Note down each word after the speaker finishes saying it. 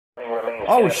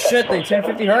Oh shit, they turned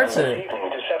 50 hertz in it.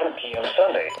 To 7 p.m.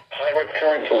 Sunday. High rip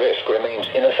current risk remains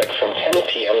in effect from 10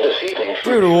 p.m. this evening.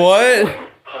 Dude, what?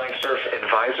 High surf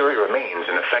advisory remains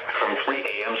in effect from 3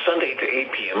 a.m. Sunday to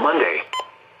 8 p.m. Monday.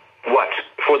 What?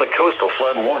 For the coastal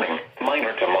flood warning,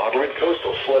 minor to moderate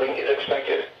coastal flooding is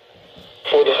expected.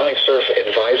 For the high surf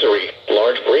advisory,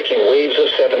 large breaking waves of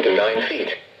 7 to 9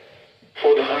 feet.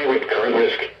 For the high rip current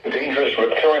risk, dangerous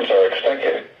rip currents are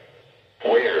expected.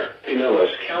 Where? In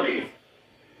Ellis County.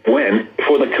 When?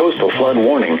 For the coastal flood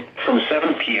warning, from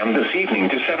 7 p.m. this evening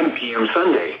to 7 p.m.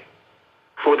 Sunday.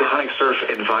 For the high surf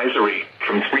advisory,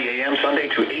 from 3 a.m. Sunday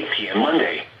to 8 p.m.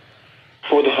 Monday.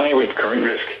 For the high rip current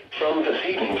risk, from this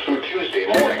evening through Tuesday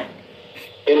morning.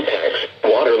 Impacts.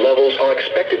 Water levels are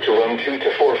expected to run 2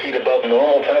 to 4 feet above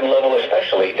normal tide level,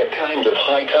 especially at times of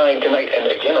high tide tonight and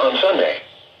again on Sunday.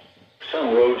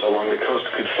 Some roads along the coast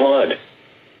could flood.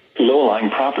 Low-lying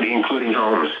property, including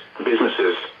homes,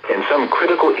 businesses, and some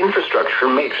critical infrastructure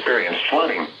may experience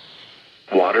flooding.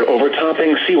 Water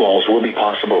overtopping seawalls will be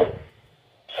possible.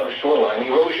 Some shoreline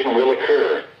erosion will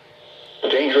occur.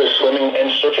 Dangerous swimming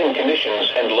and surfing conditions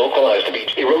and localized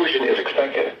beach erosion is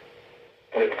expected.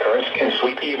 Rip currents can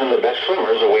sweep even the best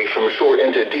swimmers away from shore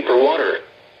into deeper water.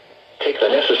 Take the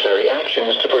necessary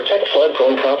actions to protect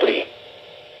flood-prone property.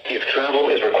 If travel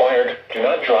is required, do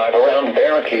not drive around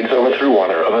barricades over through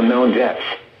water of unknown depth.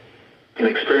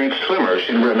 Inexperienced swimmers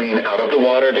should remain out of the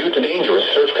water due to dangerous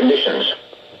surf conditions.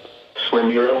 Swim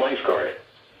near a lifeguard.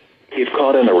 If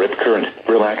caught in a rip current,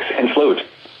 relax and float.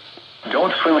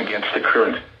 Don't swim against the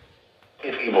current.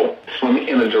 If able, swim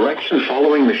in a direction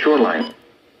following the shoreline.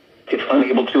 If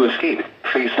unable to escape,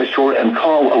 face the shore and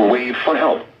call a wave for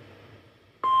help.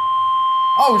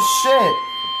 Oh shit.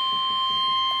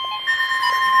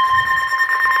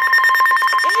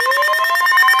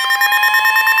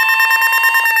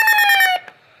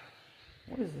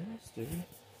 What is this, dude?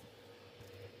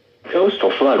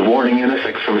 Coastal flood warning in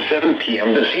effect from 7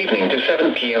 p.m. this evening to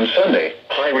 7 p.m. Sunday.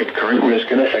 High rate current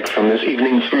risk in effect from this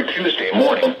evening through Tuesday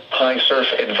morning. High surf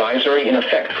advisory in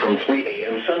effect from 3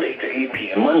 a.m. Sunday to 8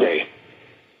 p.m. Monday.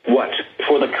 What?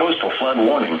 For the coastal flood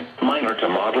warning, minor to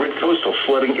moderate coastal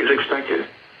flooding is expected.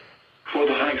 For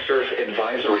the high surf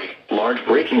advisory, large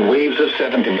breaking waves of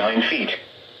 7 to 9 feet.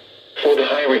 For the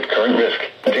high rate current risk,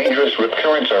 dangerous rip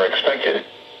currents are expected.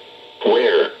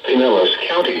 Where? In Ellis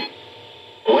County.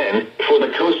 When? For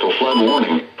the coastal flood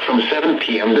warning, from 7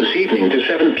 p.m. this evening to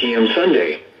 7 p.m.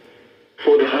 Sunday.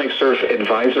 For the high surf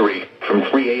advisory, from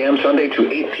 3 a.m. Sunday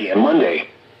to 8 p.m. Monday.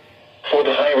 For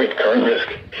the high rate current risk,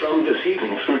 from this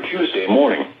evening through Tuesday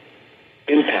morning.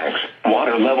 Impacts.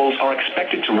 Water levels are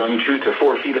expected to run 2 to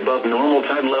 4 feet above normal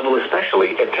tide level,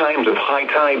 especially at times of high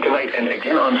tide tonight and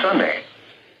again on Sunday.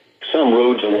 Some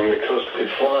roads along the coast could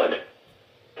flood.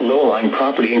 Low-lying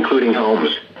property, including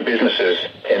homes, businesses,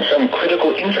 and some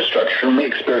critical infrastructure may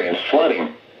experience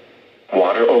flooding.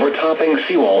 Water overtopping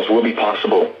seawalls will be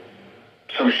possible.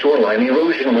 Some shoreline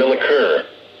erosion will occur.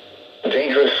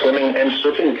 Dangerous swimming and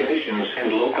surfing conditions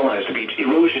and localized beach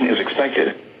erosion is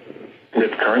expected.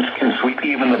 Rip currents can sweep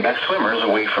even the best swimmers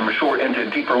away from shore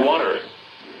into deeper water.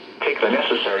 Take the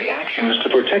necessary actions to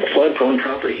protect flood-prone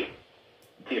property.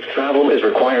 If travel is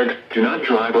required, do not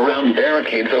drive around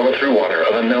barricades over through water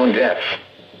of unknown depth.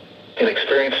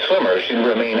 Inexperienced swimmers should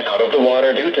remain out of the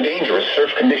water due to dangerous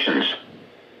surf conditions.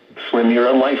 Swim near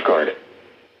a lifeguard.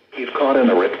 If caught in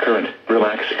a rip current,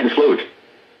 relax and float.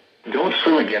 Don't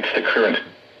swim against the current.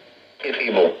 If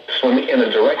able, swim in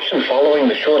a direction following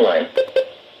the shoreline.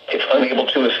 If unable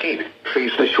to escape,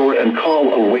 face the shore and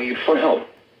call a wave for help.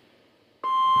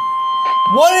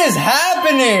 What is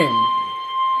happening?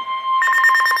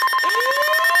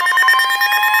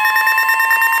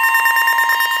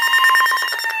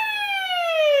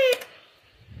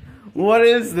 What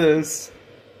is this?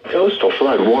 Coastal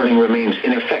flood warning remains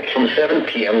in effect from 7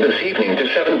 p.m. this evening to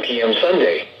 7 p.m.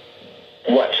 Sunday.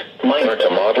 What? Minor to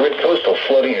moderate coastal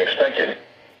flooding expected.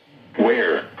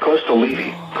 Where? Coastal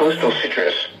Levy, Coastal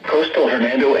Citrus, Coastal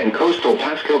Hernando, and Coastal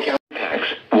Pasco County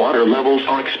impacts. Water levels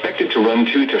are expected to run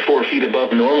 2 to 4 feet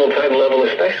above normal tide level,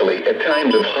 especially at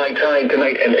times of high tide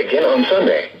tonight and again on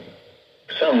Sunday.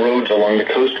 Some roads along the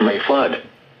coast may flood.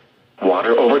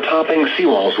 Water overtopping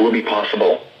seawalls will be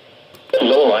possible.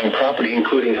 Low-lying property,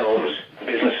 including homes,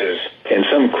 businesses, and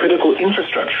some critical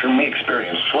infrastructure may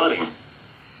experience flooding.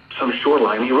 Some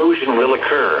shoreline erosion will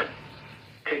occur.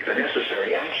 Take the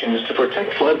necessary actions to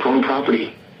protect flood-prone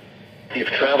property. If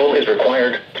travel is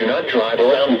required, do not drive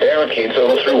around barricades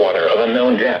over through water of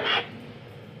unknown depth.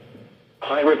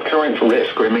 High rip current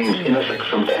risk remains in effect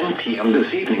from 10 p.m.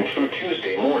 this evening through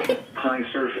Tuesday morning. High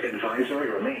surf advisory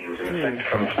remains in effect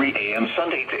from 3 a.m.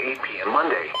 Sunday to 8 p.m.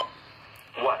 Monday.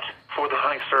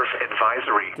 surf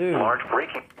advisory. Dude. Large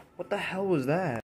breaking. What the hell was that?